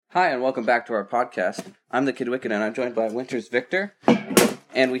Hi, and welcome back to our podcast. I'm the Kid Wicked, and I'm joined by Winters Victor,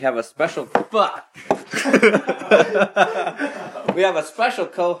 and we have a special... we have a special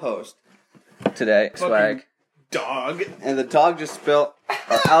co-host today, Swaq. Dog. And the dog just spilled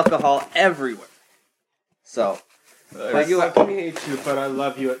alcohol everywhere. So... I fucking hate you, but I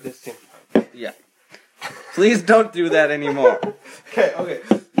love you at the same time. Yeah. Please don't do that anymore. Okay.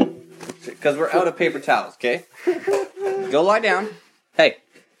 Because we're out of paper towels, okay? Go lie down. Hey,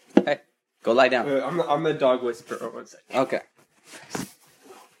 go lie down. I'm the dog whisperer. 1 second. Okay.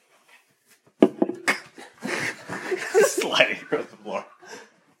 Sliding across the floor.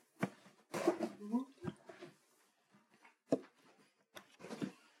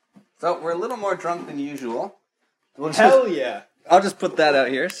 So, we're a little more drunk than usual. Hell yeah. I'll just put that out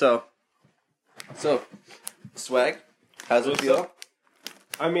here, so Swag, how's it feel?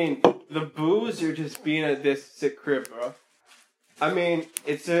 I mean, the booze or just being at this sick crib, bro. I mean,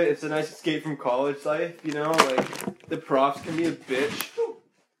 it's a nice escape from college life, you know? Like, the profs can be a bitch.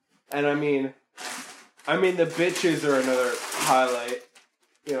 And I mean, the bitches are another highlight.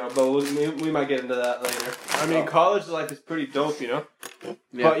 You know, but we might get into that later. I mean, college life is pretty dope, you know?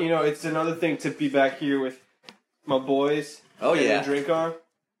 Yeah. But, you know, it's another thing to be back here with my boys. Oh, yeah. And a drink on.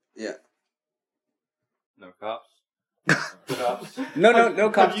 Yeah. No cops? No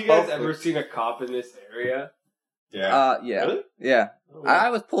cops. Have you guys ever seen a cop in this area? Yeah. Yeah. Really? Yeah. Oh. I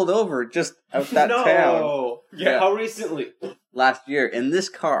was pulled over just out that No. town. Yeah. How recently? Last year in this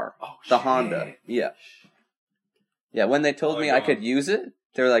car, the shit. Honda. Yeah. Yeah. When they told me I could use it,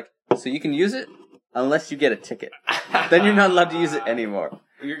 they were like, "So you can use it unless you get a ticket. Then you're not allowed to use it anymore."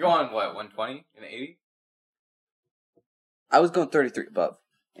 You're going, what, 120 and 80? I was going 33 above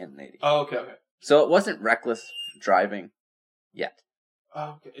and 80. Oh, okay. So it wasn't reckless driving yet.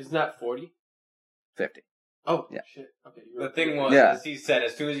 Oh, okay. Isn't that 40? 50. Oh, yeah. Shit. Okay. The thing was, as he said,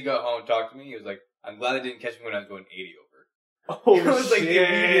 as soon as he got home and talked to me, he was like, I'm glad I didn't catch me when I was going 80 over. Oh, it was like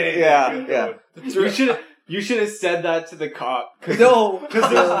immediate. Yeah. You should have said that to the cop. No.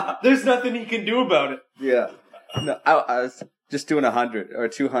 Because there's nothing he can do about it. Yeah. No, I was just doing 100 or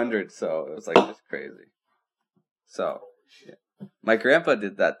 200, so it was like just crazy. So, my grandpa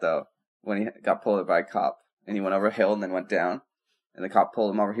did that though when he got pulled over by a cop, and he went over a hill and then went down, and the cop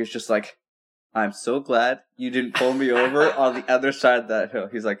pulled him over. He was just like, "I'm so glad you didn't pull me over on the other side of that hill."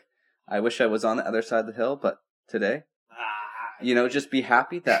 He's like, "I wish I was on the other side of the hill, but today, just be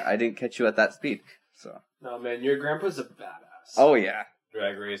happy that I didn't catch you at that speed." So. No, man, your grandpa's a badass. Oh yeah.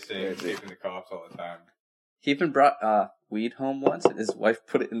 Drag racing, escaping the cops all the time. He even brought weed home once, and his wife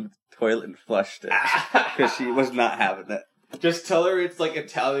put it in the toilet and flushed it because she was not having it. Just tell her it's like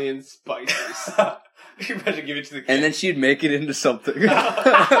Italian spices. You better give it to the kid. And then she'd make it into something.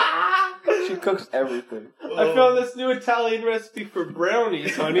 She cooks everything. I found this new Italian recipe for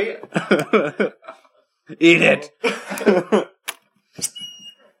brownies, honey. Eat it.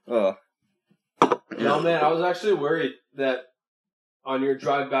 Oh. No, man, I was actually worried that on your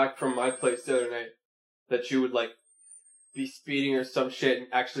drive back from my place the other night, that you would, like, be speeding or some shit and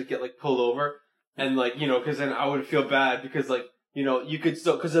actually get, like, pulled over. And, like, because then I would feel bad because, like, you could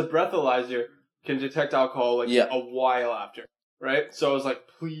still... Because a breathalyzer can detect alcohol, like, a while after, right? So I was like,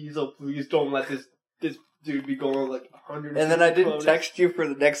 please, oh, please don't let this dude be going, like, 100. And then I didn't text you for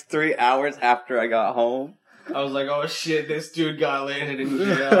the next 3 hours after I got home. I was like, oh, shit, this dude got landed in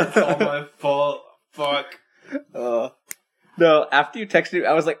jail. It's all my fault. Fuck. No, after you texted me,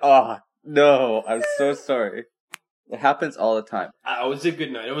 I was like, oh, no, I'm so sorry. It happens all the time. It was a good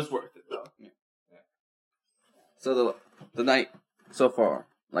night. It was worth it, though. Yeah. So the night so far,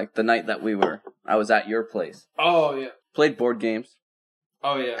 like the night that I was at your place. Oh, yeah. Played board games.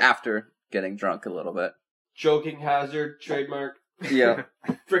 Oh, yeah. After getting drunk a little bit. Joking Hazard, trademark. Yeah.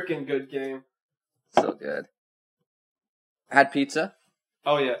 Freaking good game. So good. Had pizza.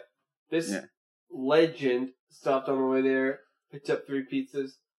 Oh, yeah. This legend stopped on the way there, picked up 3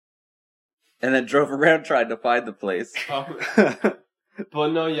 pizzas. And then drove around trying to find the place. But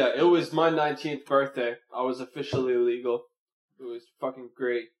no, yeah, it was my 19th birthday. I was officially legal. It was fucking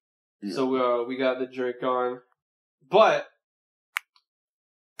great. Yeah. So we got the drink on. But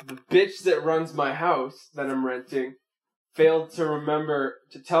the bitch that runs my house that I'm renting failed to remember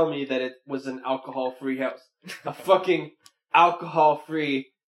to tell me that it was an alcohol-free house. A fucking alcohol-free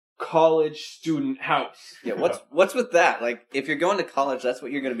college student house. Yeah, what's with that? Like, if you're going to college, that's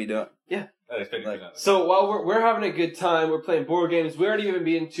what you're going to be doing. Yeah. Like, so while we're having a good time, we're playing board games. We aren't even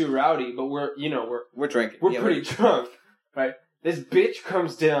being too rowdy, but we're drinking. We're pretty drunk, right? This bitch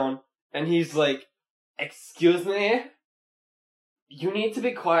comes down and he's like, "Excuse me, you need to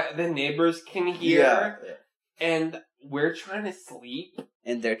be quiet. The neighbors can hear." Yeah. And we're trying to sleep,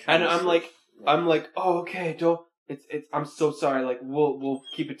 And they're trying and to I'm like, oh, okay, don't. It's. I'm so sorry. Like, we'll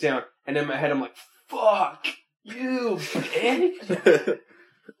keep it down. And in my head, I'm like, fuck you, bitch.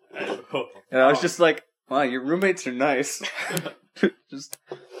 And I was just like, wow, your roommates are nice. Just,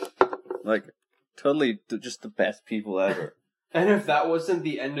 like, totally just the best people ever. And if that wasn't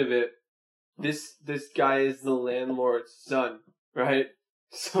the end of it, this guy is the landlord's son, right?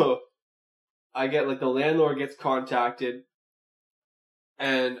 So I get like the landlord gets contacted,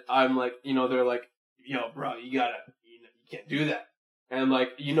 and I'm like, they're like, yo, bro, you can't do that. And I'm like,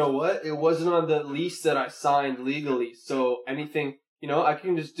 you know what? It wasn't on the lease that I signed legally, so anything, I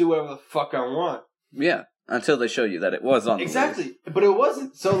can just do whatever the fuck I want. Yeah, until they show you that it was on the Exactly, list. but it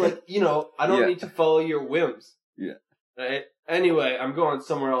wasn't. So like, I don't Yeah. need to follow your whims. Yeah. Right? Anyway, I'm going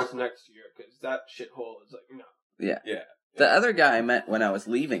somewhere else next year, because that shithole is like, no. Yeah. Yeah. The other guy I met when I was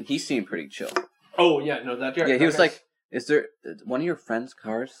leaving, he seemed pretty chill. Oh, yeah, no, that guy. Yeah, he that was guy's- like, is there one of your friend's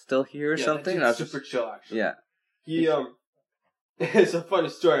cars still here or yeah, something? that And I was dude's just, super chill, actually. yeah. He, it's a funny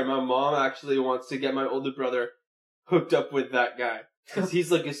story. My mom actually wants to get my older brother hooked up with that guy. Because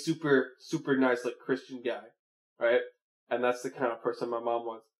he's like a super, super nice, like, Christian guy. Right? And that's the kind of person my mom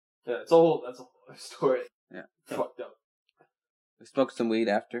wants. Yeah, that's a whole other story. Yeah. Fucked up. We smoked some weed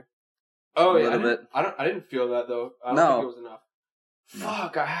after. Oh, A yeah. little bit. I didn't feel that, though. I don't No. think it was enough.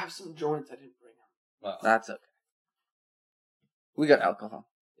 Fuck, I have some joints I didn't bring up. Wow. That's okay. We got alcohol.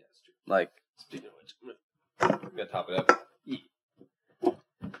 Yeah, it's true. Like, Speaking of which, Gotta top it up.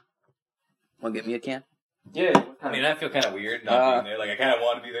 wanna get me a can? yeah. I mean, I feel kind of weird not being there. Like, I kind of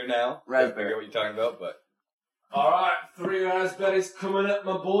want to be there now. Raspberry. I get what you're talking about, but... Alright, 3 raspberries coming up,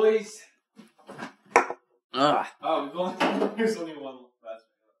 my boys. Ah. Oh, there's only one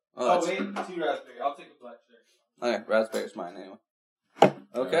raspberry. Oh, that's, wait, 2 raspberry. I'll take a black cherry. okay, raspberry's mine anyway.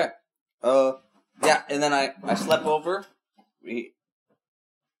 Okay. Yeah, and then I slept over. We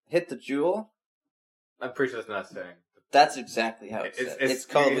hit the jewel. I'm pretty sure that's not saying. That's exactly how it's said. It's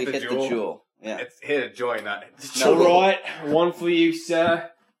called We Hit the Jewel. Yeah. It's hit a joint, not... No, Alright, one for you, sir.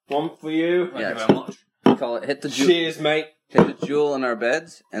 One for you. Thank Yeah. you very much. We call it Hit the Jewel. Cheers, mate. Hit the jewel in our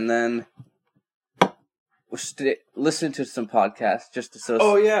beds, and then we're listening to some podcasts just to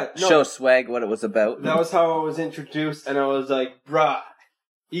Oh, yeah. No, show Swag what it was about. that was how I was introduced, and I was like, bruh,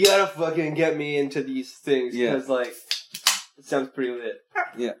 you gotta fucking get me into these things, Yeah. because, like, it sounds pretty lit.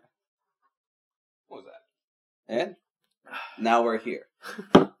 Yeah. What was that? And now we're here.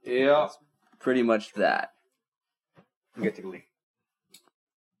 Yeah. Pretty much that. You get to leave.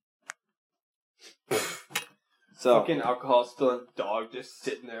 So, Fucking alcohol spilling dog just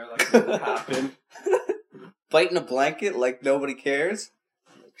sitting there like nothing happened. biting a blanket like nobody cares.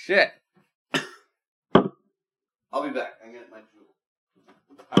 Like, shit. I'll be back. I'm getting my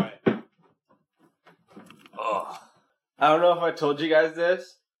jewel. Alright. Oh. I don't know if I told you guys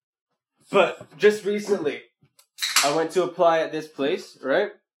this, but just recently, I went to apply at this place, right?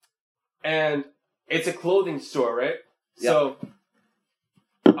 And it's a clothing store, right? Yep. So,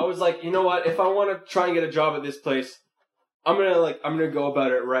 I was like, you know what? If I want to try and get a job at this place, I'm gonna go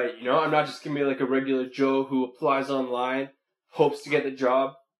about it right, you know? I'm not just gonna be like a regular Joe who applies online, hopes to get the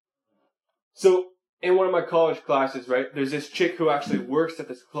job. So, in one of my college classes, right, there's this chick who actually works at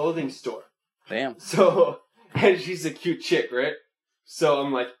this clothing store. Damn. So, and she's a cute chick, right? So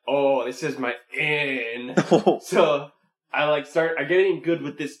I'm like, oh, this is my in. So I get in good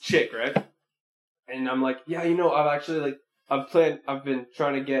with this chick, right? And I'm like, yeah, I've been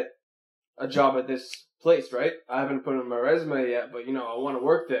trying to get a job at this place, right? I haven't put it on my resume yet, but I want to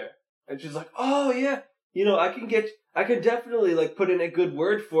work there. And she's like, oh yeah, I can definitely like put in a good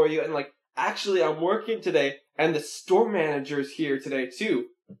word for you. And like, actually I'm working today and the store manager's here today too.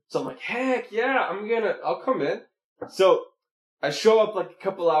 So I'm like, heck yeah, I'll come in. So I show up like a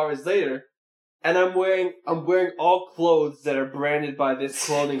couple hours later, and I'm wearing all clothes that are branded by this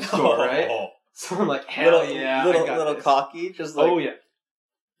clothing store, right? So I'm like, hell yeah, I got little this. cocky, just like Oh yeah.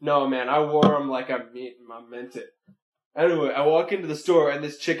 No man, I wore them like I meant it. Anyway, I walk into the store and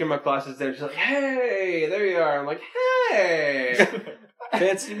this chick in my class is there. She's like, hey, there you are. I'm like, hey,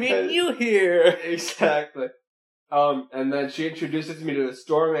 fancy meeting you here. Exactly. And then she introduces me to the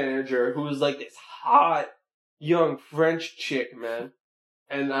store manager, who was like this hot, young French chick, man.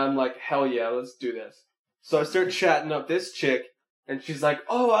 And I'm like, hell yeah, let's do this. So I start chatting up this chick, and she's like,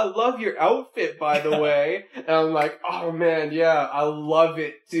 oh, I love your outfit, by the way. And I'm like, oh man, yeah, I love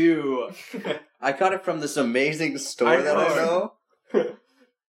it too. I got it from this amazing store I that I know.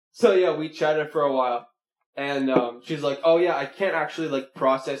 So yeah, we chatted for a while. And she's like, oh yeah, I can't actually like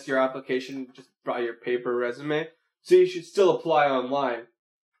process your application just by your paper resume. So you should still apply online.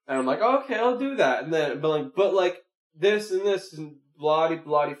 And I'm like, oh, okay, I'll do that. And then, but this and blah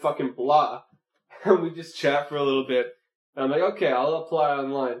fucking blah. And we just chat for a little bit. And I'm like, okay, I'll apply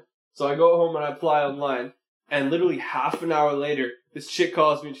online. So I go home and I apply online. And literally half an hour later, this chick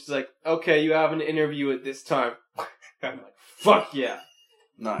calls me and she's like, okay, you have an interview at this time. I'm like, fuck yeah.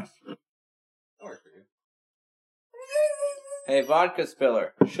 Nice. That works for you. Hey, vodka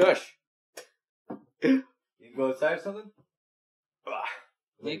spiller. Shush. You can go outside or something?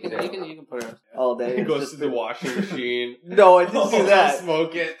 You can put it all day. It goes to the washing machine. No, I didn't do that.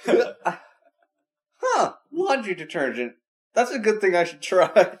 Smoke it. Huh. Laundry detergent. That's a good thing I should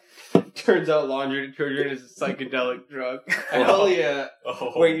try. Turns out laundry detergent is a psychedelic drug. Hell yeah.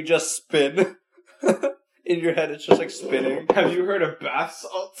 Oh. Where you just spin. In your head, it's just like spinning. Have you heard of bath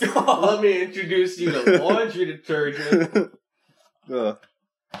salts? Let me introduce you to laundry detergent.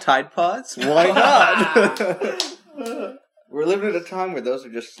 Tide Pods? Why not? We're living at a time where those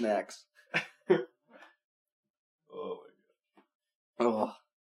are just snacks. Oh my Oh.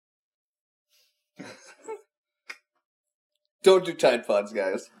 Don't do Tide Pods,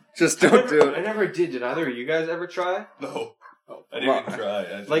 guys. Just don't do I it. never did. Did either of you guys ever try? No. Oh, I didn't even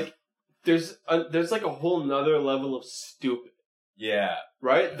try. Like, there's like a whole nother level of stupid, yeah.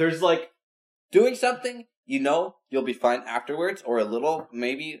 right? There's like, Doing something, you know you'll be fine afterwards, or a little,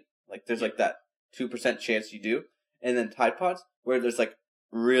 maybe, like there's like that 2% chance you do. And then Tide Pods, where there's like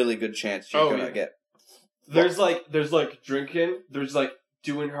really good chance you're gonna get. there's like drinking, there's like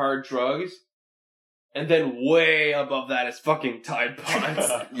doing hard drugs, and then way above that is fucking Tide Pods.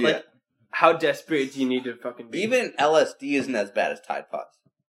 Yeah. Like, how desperate do you need to fucking be? Even LSD isn't as bad as Tide Pods.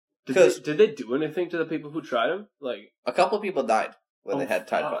 Did they do anything to the people who tried them? Like, A couple people died when they had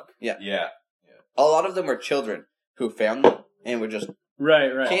Tide fuck. Pods. Yeah. Yeah. A lot of them were children who found them and were just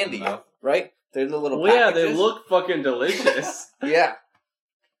right. candy, Mouth. right? They're the little Well, yeah, packages. they look fucking delicious. Yeah.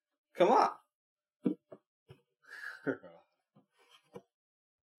 Come on.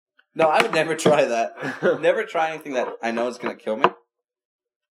 No, I would never try that. Never try anything that I know is going to kill me.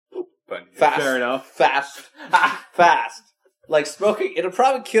 But Fast. Fair enough. Fast. Like smoking, it'll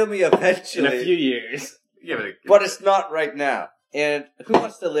probably kill me In eventually. a few years. yeah, But it's not right now. And who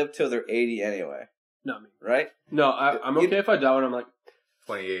wants to live till they're 80 anyway? Not me. Right? No, I'm okay if I die when I'm like,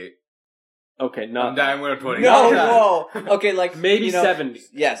 28. okay, I'm not dying when I'm 28. No. Okay, like maybe you know, 70.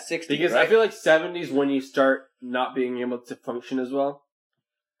 Yeah, 60. Because right? I feel like 70s when you start not being able to function as well.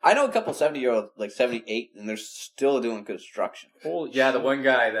 I know a couple 70-year-olds, like 78, and they're still doing construction. Holy Yeah, the one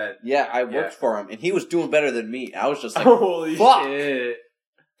guy that... Yeah, I worked for him, and he was doing better than me. I was just like, Holy fuck. shit.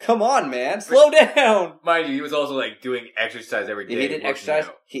 Come on, man, slow down. Mind you, he was also like doing exercise every day. He didn't working exercise.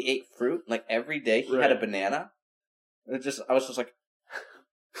 out. He ate fruit like every day. He Right. had a banana. I was just like,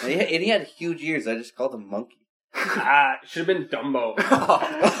 and he had huge ears. I just called him Monkey. Should have been Dumbo.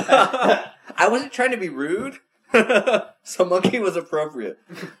 I wasn't trying to be rude, so Monkey was appropriate.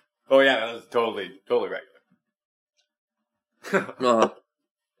 Oh yeah, that was totally regular.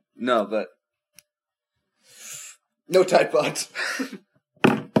 No, but no Tide Pods.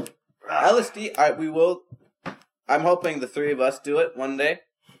 LSD. All right, we will. I'm hoping the three of us do it one day.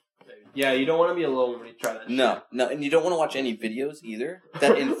 Yeah, you don't want to be alone when you try that No, and you don't want to watch any videos either.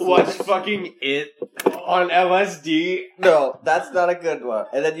 That shit. influence. Watch fucking it on LSD. No, that's not a good one.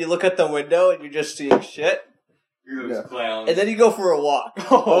 And then you look at the window and you're just seeing shit. You're Yeah. those clowns. And then you go for a walk.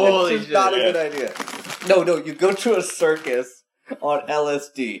 Holy it's just shit, not a yeah. good idea. No, you go to a circus on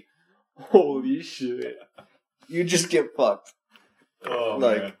LSD. Holy shit. You just get fucked. Oh,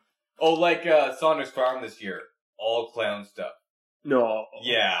 like- man. Oh, like Saunders Farm this year. All clown stuff. No.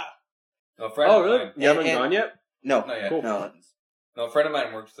 Yeah. No, a friend Oh, of really? mine... You haven't and- gone yet? No, Not yet. Cool. no. No, a friend of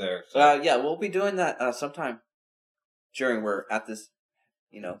mine works there. So. Yeah, we'll be doing that sometime during we're at this,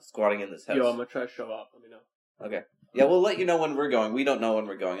 squatting in this house. Yo, I'm gonna try to show up. Let me know. Okay. Yeah, we'll let you know when we're going. We don't know when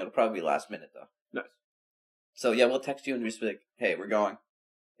we're going. It'll probably be last minute, though. Nice. So, yeah, we'll text you and just be like, hey, we're going.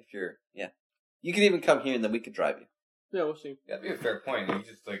 If you're, yeah. You can even come here and then we could drive you. Yeah, we'll see. That'd be a fair point. You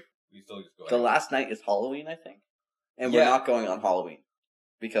just like we still just go. The anywhere. last night is Halloween, I think. And Yeah. we're not going on Halloween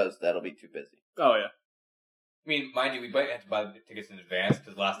because that'll be too busy. Oh, yeah. I mean, mind you, we might have to buy the tickets in advance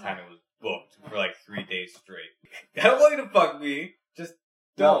because last time it was booked for like 3 days straight. I don't want you to fuck me. Just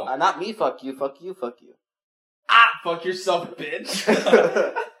don't. No, not me. Fuck you. Fuck you. Fuck you. Fuck yourself,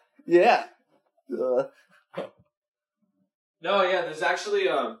 bitch. Yeah. No, yeah, there's actually,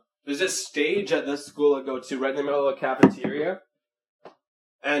 there's this stage at this school I go to right in the middle of the cafeteria.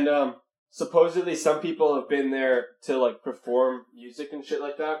 And, supposedly some people have been there to, like, perform music and shit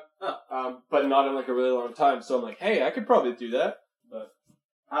like that. But not in, like, a really long time. So I'm like, hey, I could probably do that. But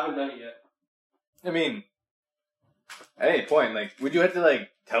I haven't done it yet. I mean, at any point, like, would you have to like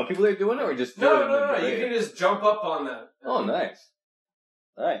tell people they're doing it, or just do No, it no, no. in the You radio? can just jump up on that. Oh, nice.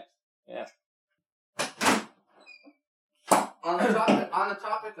 Nice. Yeah. On the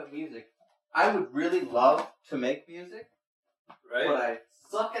topic of music, I would really love to make music, but Right? I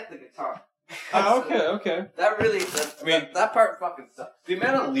suck at the guitar. Okay. That part fucking sucks. The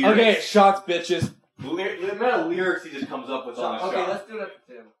amount of lyrics. Okay, shots, bitches. The amount of lyrics he just comes up with on the Okay, shot. let's do it at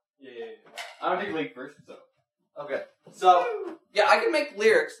the table. Yeah. I'm gonna take Lake first, so. Okay, so yeah, I can make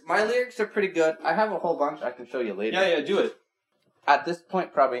lyrics. My lyrics are pretty good. I have a whole bunch I can show you later. Yeah, do it. At this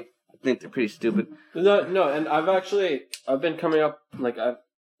point, probably I think they're pretty stupid. No, and I've been coming up, like,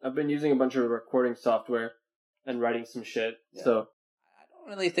 I've been using a bunch of recording software and writing some shit, Yeah. so. I don't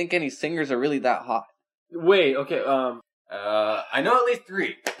really think any singers are really that hot. Wait, okay, I know at least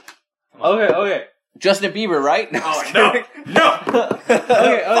 3. okay. Justin Bieber, right? Oh, no!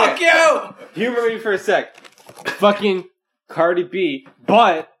 Okay. Fuck you! Humor me for a sec. Fucking Cardi B,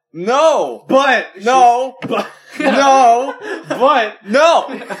 but No! but No! but No!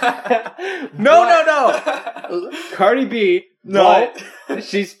 Cardi B, No. but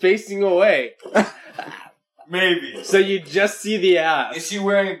she's facing away, Maybe. so you just see the Is ass. she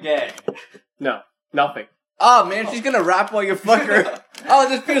wearing a gag? No, nothing. Oh man, she's gonna rap while you fuck her. Oh,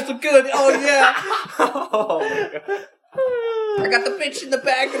 this feels so good. Oh yeah. Oh my god. I got the bitch in the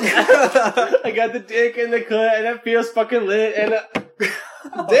back. I got the dick in the clit, and it feels fucking lit, and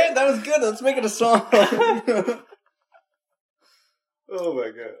Damn, that was good. Let's make it a song. Oh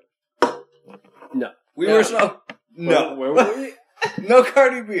my god. no. We were so no. Where were we? No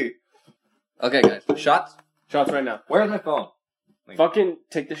Cardi B. Okay, guys. Shots. Shots right now. Where's my phone? Fucking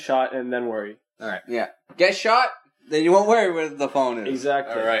take the shot and then worry. Alright. Yeah. Get shot, then you won't worry where the phone is.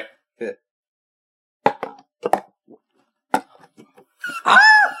 Exactly. Alright.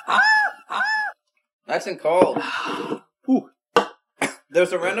 Nice and cold. Ooh.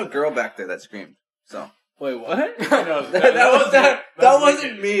 There's a random girl back there that screamed. So Wait, what? I know. that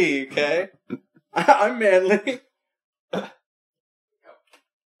wasn't me. Okay. I'm manly.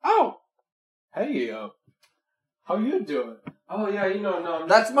 Oh! Hey, how you doing? Oh, yeah, no,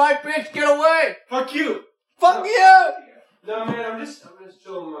 That's my bitch. Get away. fuck you! Fuck you. No, man, I'm just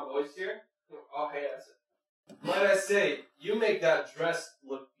chilling my voice here. Oh, hey, that's it. Might I say, you make that dress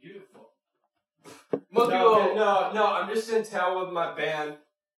look beautiful. No, I'm just in town with my band.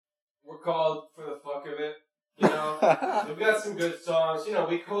 We're called For the Fuck of It. You know, we've got some good songs. You know,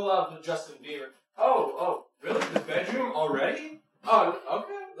 we collabed with Justin Bieber. Oh, really? The bedroom already? Oh,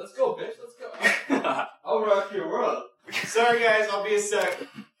 okay. Let's go, bitch. Let's go. I'll rock your world. Sorry, guys. I'll be a sec.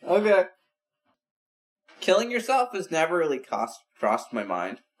 Okay. Killing yourself has never really crossed my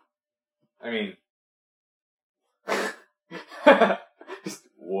mind. I mean. Just,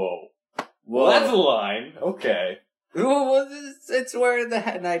 whoa. Well, that's a line. Okay. Well, it's where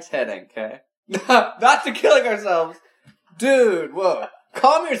the night's heading, okay? Not to killing ourselves. Dude, whoa.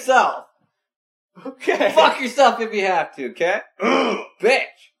 Calm yourself. Okay. Fuck yourself if you have to, okay? Bitch.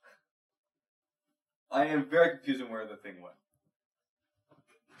 I am very confused on where the thing went.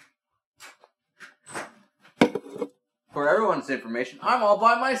 For everyone's information, I'm all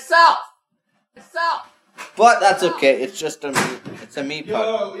by myself. But that's okay. It's just it's a me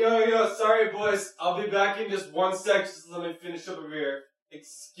podcast. Yo, sorry, boys. I'll be back in just 1 sec. Just let me finish up over here.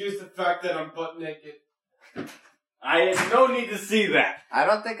 Excuse the fact that I'm butt naked. I had no need to see that. I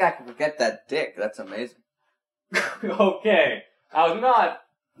don't think I can forget that dick. That's amazing. Okay. I was not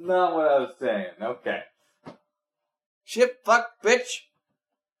what I was saying. Okay. Shit, fuck, bitch.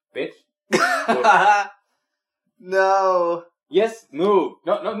 Bitch. No. Yes, move.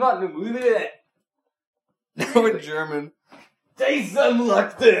 No, not move it. We're German. Say something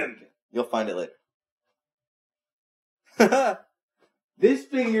like them. You'll find it later. This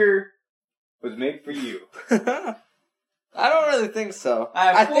finger was made for you. I don't really think so.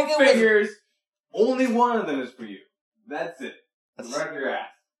 I have think four it was- fingers. Only one of them is for you. That's it. That's- Right up your ass.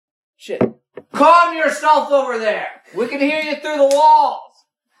 Shit. Calm yourself over there. We can hear you through the walls.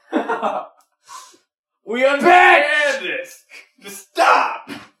 We understand this. Just stop.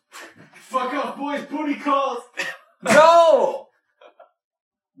 Fuck off, boys. Booty calls. No.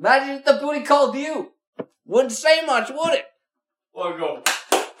 Imagine if the booty called you. Wouldn't say much, would it? Well, go.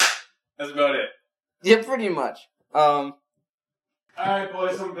 That's about it. Yeah, pretty much. Alright,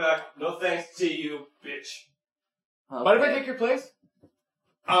 boys, I'm back. No thanks to you, bitch. Why did I take your place?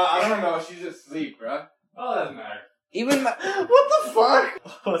 I don't know. She's asleep, bruh. Oh, that doesn't matter. Even my... What the fuck?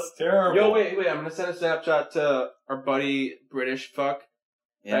 Oh, it's terrible. Yo, wait. I'm gonna send a Snapchat to our buddy British fuck.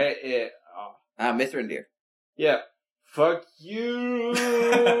 Yeah. Right? Yeah. Oh. Mithrandir. Yeah. Fuck you.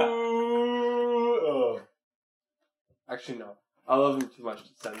 Oh. Actually, no. I love him too much to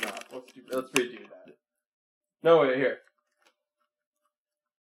send that. Let's redo that. No, wait, here.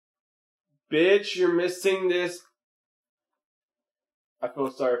 Bitch, you're missing this. I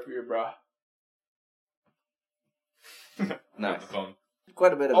feel sorry for you, bro. Nice. The phone.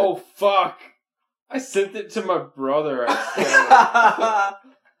 Quite a bit of Oh, it. fuck. I sent it to my brother. I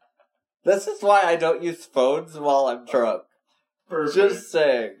This is why I don't use phones while I'm drunk. Perfect. Just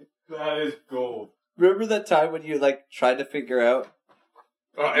saying. That is gold. Remember that time when you like tried to figure out?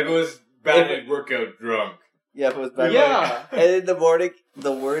 Oh, if it was badly workout drunk. Yeah, if it was bad. Yeah. And in the morning,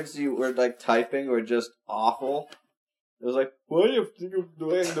 the words you were like typing were just awful. It was like, what do you think of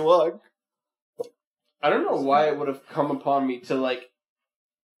doing the work? I don't know why it would have come upon me to like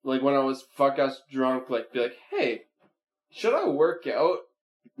when I was fuck-ass drunk, like, be like, hey, should I work out?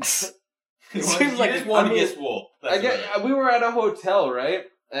 It seems like you just want to get swole. We were at a hotel, right?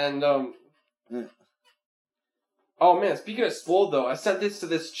 And, oh man, speaking of swole though, I sent this to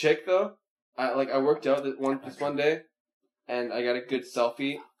this chick though. I worked out this one day, and I got a good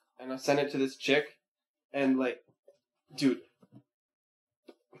selfie, and I sent it to this chick, and like, dude,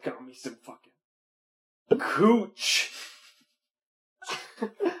 got me some fucking cooch.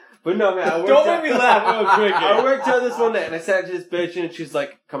 But no, man, Don't make me laugh. I'm drinking. I worked out this one day, and I sent it to this bitch, and she's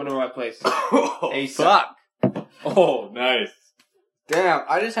like, coming to my place. Hey, fuck. Oh, nice. Damn,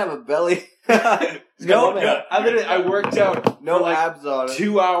 I just have a belly. No, man, I worked out No for like abs on it.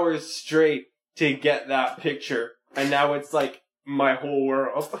 2 hours straight to get that picture, and now it's like my whole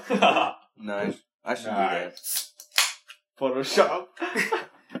world. Nice. I should do that. Photoshop.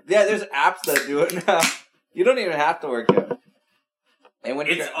 Yeah, there's apps that do it now. You don't even have to work out. And when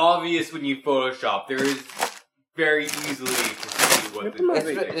It's obvious when you Photoshop. There is very easily to see what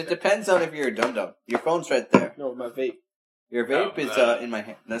it depends on if you're a dum-dum. Your phone's right there. No, my vape. Your vape is in my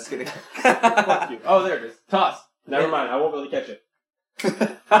hand. That's kidding. Fuck you. Oh, there it is. Toss. Never mind. I won't be able to catch it. Oh my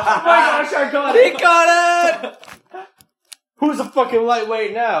gosh, I got it. He got it! Who's a fucking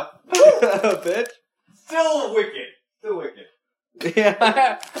lightweight now? Bitch. Still wicked. Still wicked.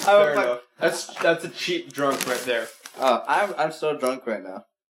 Yeah. Fair enough. That's a cheap drunk right there. Oh, I'm so drunk right now.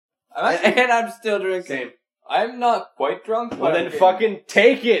 And I'm still drinking. Same. I'm not quite drunk. Well, then fucking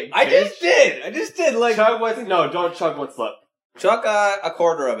take it. I bitch. just did. Like, Chug what's no, don't chug what's left. chuck a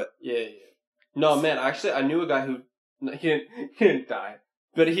quarter of it. Yeah. No, man. Actually, I knew a guy who he didn't die,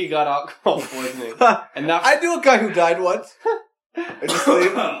 but he got alcohol poisoning, and that I knew a guy who died once. I just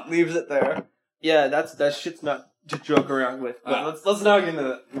leaves it there. yeah, that shit's not to joke around with. But let's not get into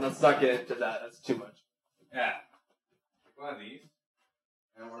that. Let's not get into that. That's too much. Yeah. One of these.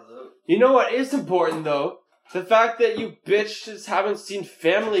 And one of those. You know what is important though? The fact that you bitches haven't seen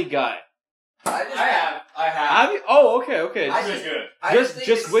Family Guy. I have. Have you? Oh, okay. It's really good.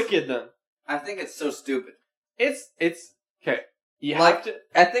 Just Wicked then. I think it's so stupid. It's okay. You Like, have to.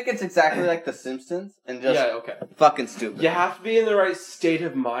 I think it's exactly like The Simpsons and just Yeah, okay. fucking stupid. You have to be in the right state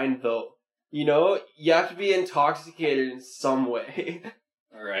of mind though. You know, you have to be intoxicated in some way.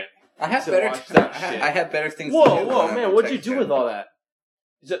 All right. I have to better. watch that shit. I have better things. to do Whoa, than man! What'd you text do you. with all that?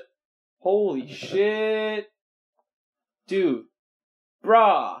 Is it? Holy shit, dude,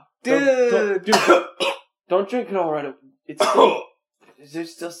 brah, Dude. don't drink it all right. It's still, is there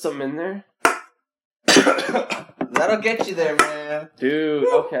still some in there? That'll get you there, man. Dude,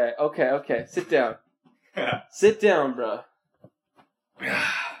 okay. Sit down. Sit down, bruh.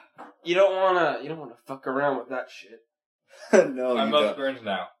 You don't wanna fuck around with that shit. No, My you mouth don't. burns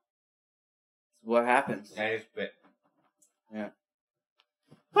now. What happens? I just spit.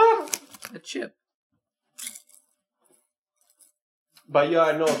 A chip. But yeah,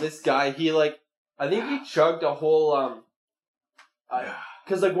 I know this guy. He I think he chugged a whole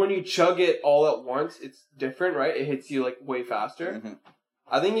because like when you chug it all at once, it's different, right? It hits you like way faster. Mm-hmm.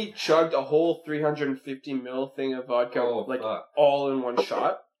 I think he chugged a whole 350 ml thing of vodka, fuck. all in one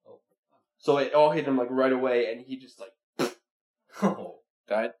shot. Oh. So it all hit him like right away, and he just like Oh.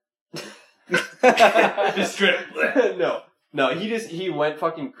 Died. Just straight. no. He went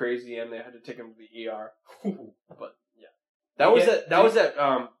fucking crazy, and they had to take him to the ER. But yeah, that was at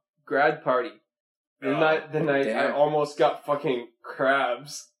grad party. The night damn. I almost got fucking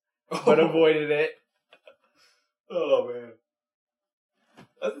crabs, but avoided it. Oh man.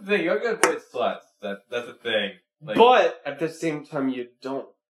 That's the thing. You're gonna avoid sluts. That's the thing. Like, But at the same time, you don't.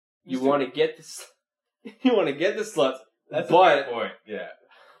 You Still- want to get this. You want to get the sluts. that's a but fair point. Yeah.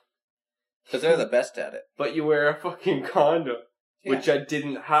 Because they're the best at it. but you wear a fucking condom, which I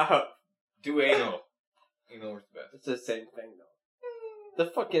didn't have. Do anal. Anal works the best. It's the same thing though. The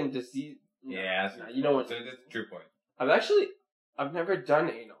fucking disease. No, Yeah. That's no, you know what? So that's a true point. I've never done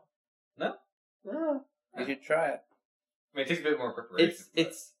anal. No? No. You should try it. it takes a bit more preparation.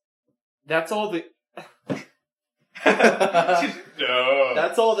 That's all the No.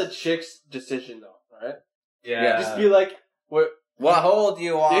 that's all the chick's decision though, right? Yeah. Just be like, what hole do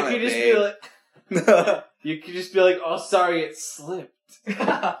you want? you could just be like, you could just be like, oh, sorry, it slipped.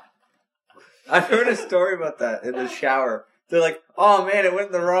 I've heard a story about that in the shower. They're like, oh man, it went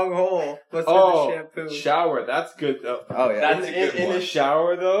in the wrong hole. Must have Oh, been the shampoo. shower, that's good though. Oh yeah. That's a good in one. the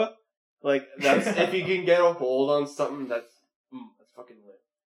shower though, like that's if you can get a hold on something that's fucking lit.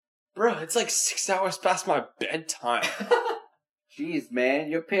 Bro, it's like 6 hours past my bedtime. Jeez, man,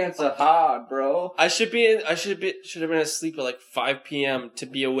 your pants are hard, bro. I should have been asleep at like 5 p.m. to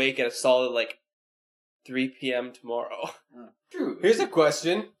be awake at a solid like 3 p.m. tomorrow. True. Here's a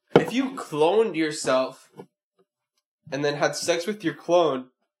question: if you cloned yourself and then had sex with your clone,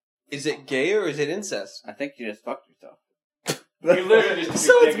 is it gay or is it incest? I think you just fucked yourself. You literally just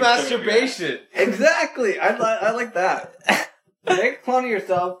So it's masturbation. Exactly. I like that. Make fun of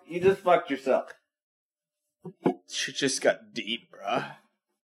yourself. You just fucked yourself. Shit just got deep, bruh.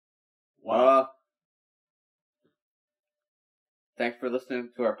 Thanks for listening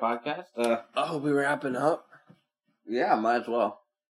to our podcast. Oh, we wrapping up? Yeah, might as well.